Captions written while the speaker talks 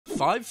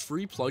5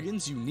 free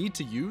plugins you need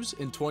to use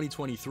in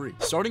 2023.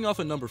 Starting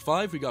off at number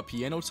 5, we got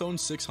Piano Tone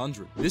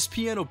 600. This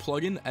piano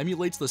plugin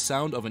emulates the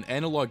sound of an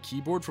analog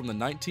keyboard from the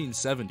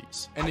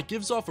 1970s, and it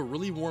gives off a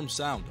really warm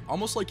sound,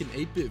 almost like an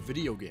 8-bit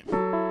video game.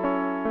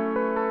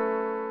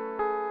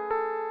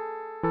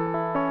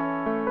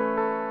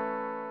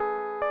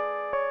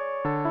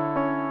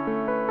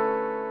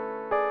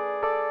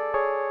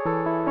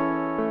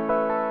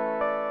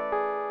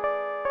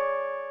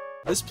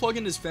 This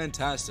plugin is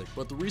fantastic,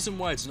 but the reason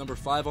why it's number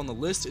 5 on the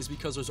list is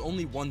because there's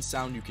only one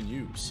sound you can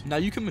use. Now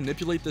you can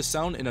manipulate this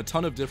sound in a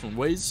ton of different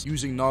ways,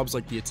 using knobs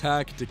like the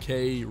attack,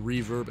 decay,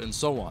 reverb, and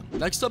so on.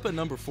 Next up at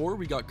number 4,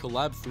 we got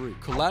Collab 3.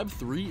 Collab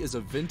 3 is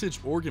a vintage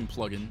organ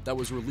plugin that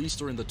was released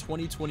during the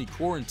 2020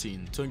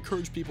 quarantine to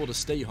encourage people to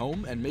stay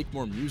home and make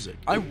more music.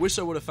 I wish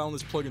I would have found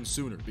this plugin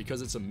sooner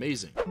because it's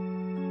amazing.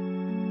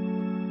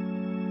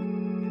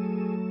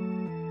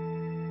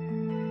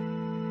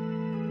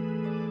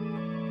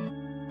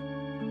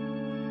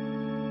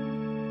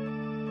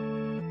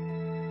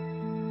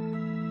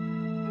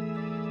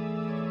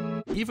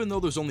 Even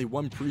though there's only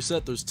one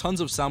preset, there's tons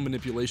of sound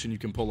manipulation you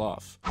can pull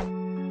off.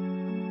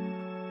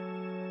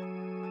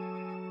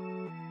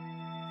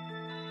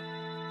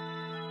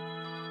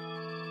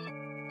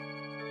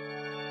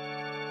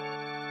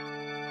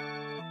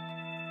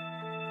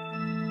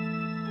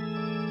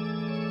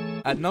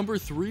 At number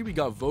 3, we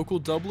got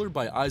Vocal Doubler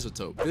by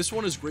Izotope. This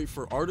one is great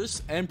for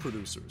artists and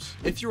producers.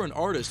 If you're an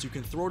artist, you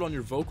can throw it on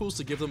your vocals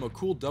to give them a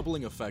cool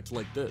doubling effect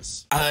like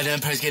this.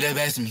 Them perks get the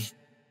best of me.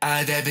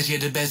 That bitch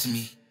get the best of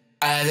me.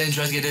 Then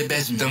drugs get the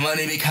best of me. The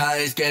money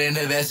because getting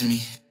the best of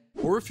me.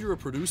 Or if you're a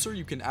producer,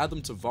 you can add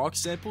them to Vox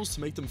samples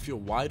to make them feel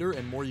wider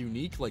and more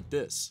unique like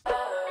this.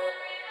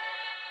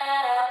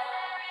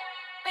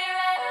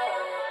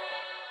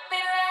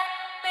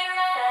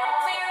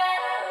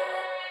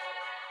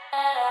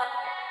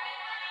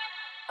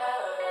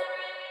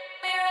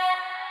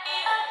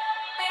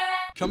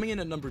 Coming in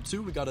at number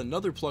 2, we got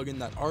another plugin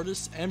that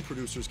artists and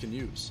producers can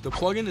use. The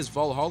plugin is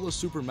Valhalla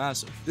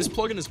Supermassive. This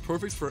plugin is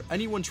perfect for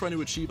anyone trying to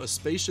achieve a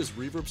spacious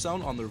reverb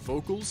sound on their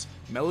vocals,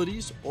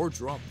 melodies, or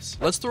drums.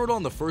 Let's throw it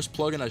on the first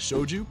plugin I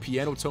showed you,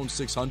 Piano Tone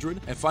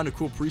 600, and find a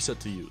cool preset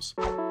to use.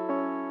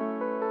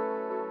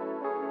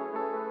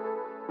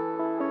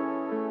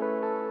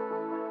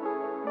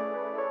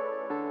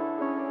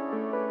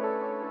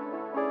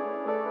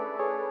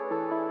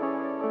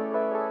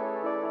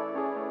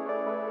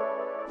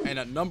 And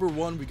at number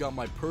 1, we got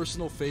my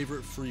personal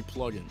favorite free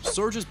plugin.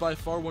 Surge is by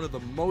far one of the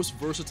most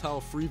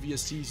versatile free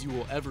VSTs you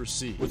will ever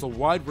see, with a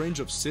wide range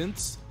of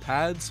synths,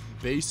 pads,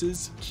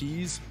 basses,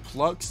 keys,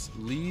 plucks,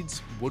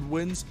 leads,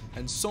 woodwinds,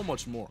 and so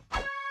much more.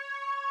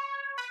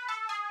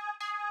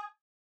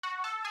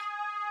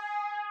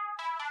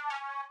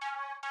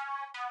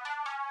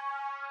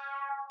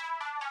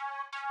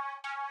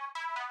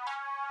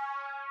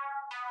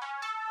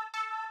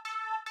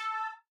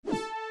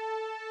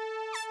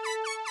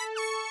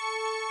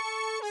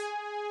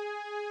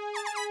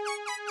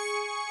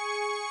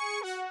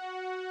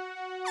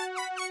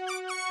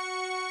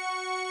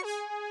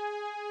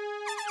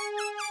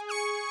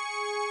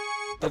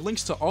 The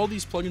links to all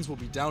these plugins will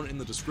be down in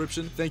the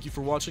description. Thank you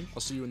for watching. I'll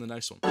see you in the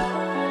next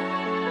one.